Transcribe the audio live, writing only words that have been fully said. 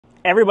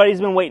Everybody's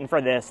been waiting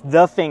for this,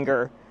 the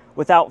finger.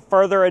 Without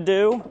further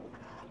ado,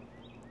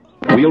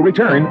 we'll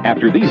return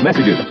after these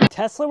messages.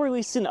 Tesla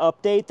released an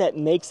update that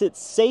makes it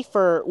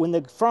safer when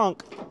the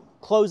frunk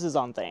closes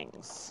on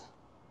things.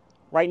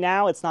 Right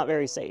now, it's not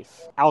very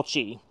safe.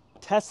 Ouchie.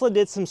 Tesla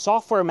did some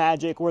software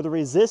magic where the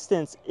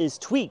resistance is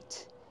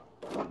tweaked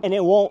and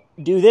it won't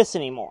do this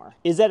anymore.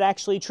 Is that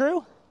actually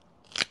true?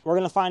 We're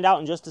going to find out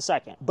in just a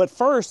second. But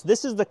first,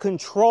 this is the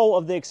control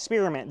of the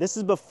experiment. This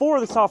is before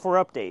the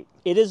software update.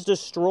 It is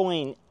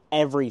destroying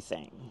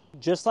everything.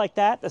 Just like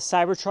that, the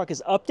Cybertruck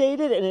is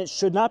updated and it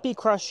should not be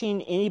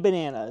crushing any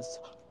bananas.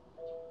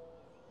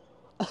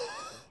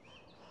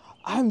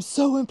 I'm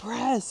so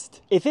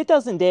impressed. If it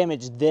doesn't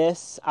damage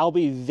this, I'll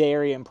be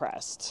very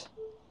impressed.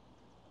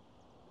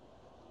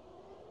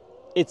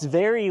 It's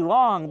very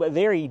long, but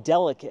very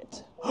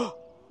delicate.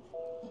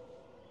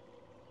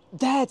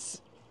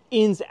 That's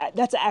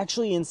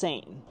actually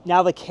insane.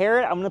 Now the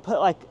carrot, I'm gonna put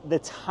like the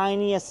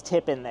tiniest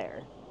tip in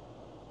there.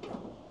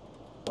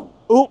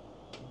 Ooh.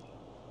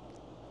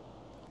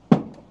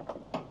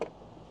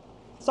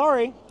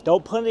 Sorry,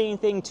 don't put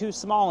anything too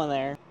small in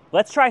there.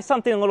 Let's try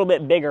something a little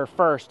bit bigger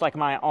first, like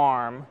my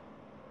arm.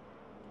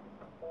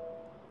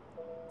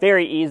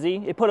 Very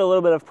easy. It put a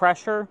little bit of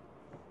pressure.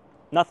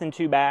 Nothing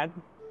too bad.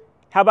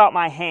 How about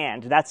my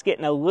hand? That's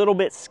getting a little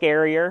bit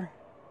scarier.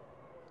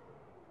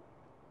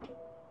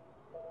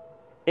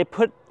 It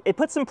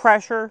put some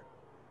pressure.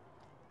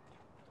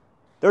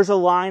 There's a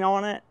line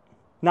on it.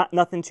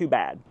 Nothing too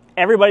bad.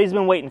 Everybody's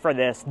been waiting for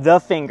this, the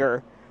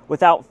finger.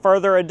 Without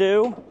further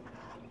ado,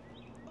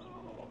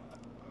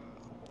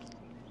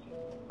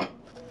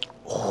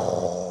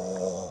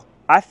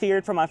 I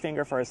feared for my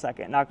finger for a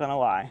second, not gonna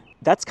lie.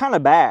 That's kind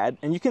of bad,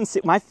 and you can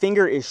see my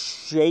finger is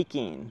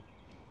shaking.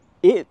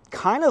 It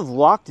kind of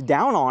locked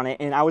down on it,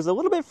 and I was a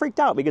little bit freaked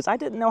out because I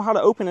didn't know how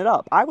to open it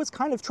up. I was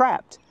kind of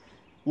trapped.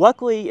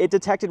 Luckily, it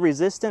detected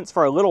resistance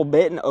for a little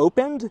bit and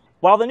opened.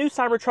 While the new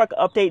Cybertruck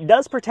update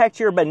does protect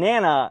your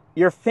banana,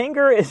 your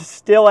finger is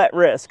still at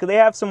risk. They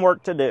have some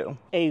work to do.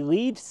 A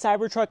lead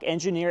Cybertruck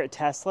engineer at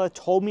Tesla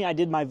told me I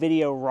did my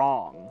video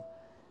wrong.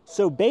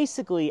 So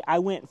basically, I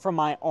went from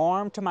my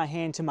arm to my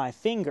hand to my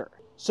finger.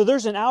 So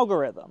there's an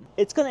algorithm.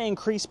 It's gonna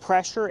increase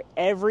pressure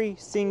every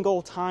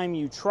single time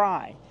you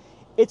try.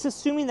 It's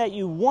assuming that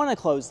you wanna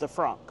close the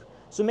frunk.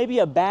 So maybe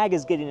a bag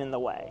is getting in the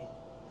way.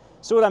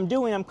 So what I'm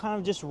doing, I'm kind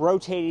of just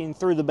rotating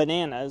through the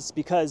bananas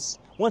because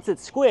once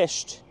it's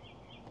squished,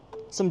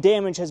 some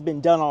damage has been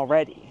done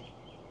already.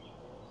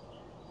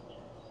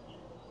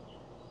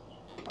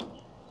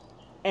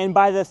 And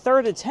by the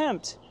third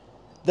attempt,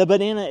 the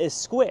banana is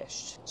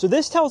squished. So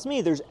this tells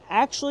me there's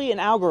actually an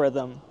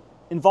algorithm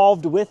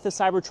involved with the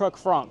Cybertruck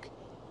Frunk.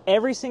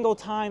 Every single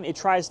time it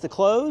tries to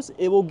close,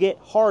 it will get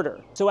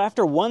harder. So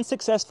after one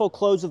successful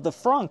close of the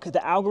frunk,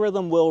 the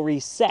algorithm will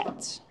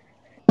reset.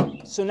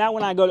 So now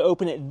when I go to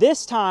open it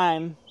this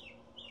time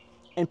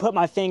and put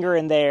my finger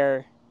in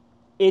there,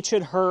 it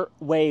should hurt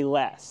way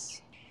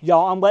less.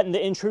 Y'all, I'm letting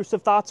the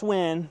intrusive thoughts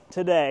win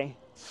today.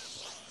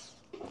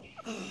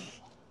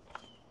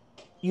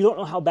 You don't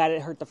know how bad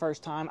it hurt the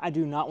first time. I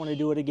do not want to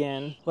do it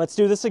again. Let's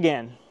do this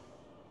again.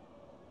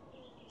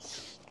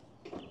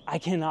 I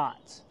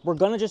cannot. We're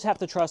gonna just have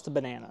to trust the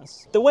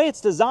bananas. The way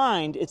it's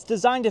designed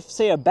if,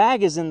 say, a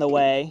bag is in the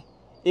way,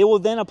 it will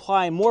then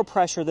apply more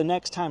pressure the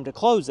next time to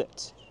close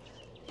it.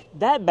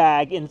 That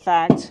bag, in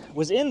fact,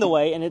 was in the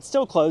way and it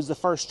still closed the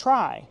first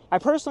try. I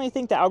personally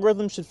think the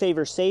algorithm should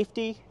favor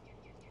safety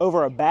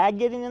over a bag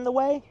getting in the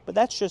way, but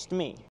that's just me.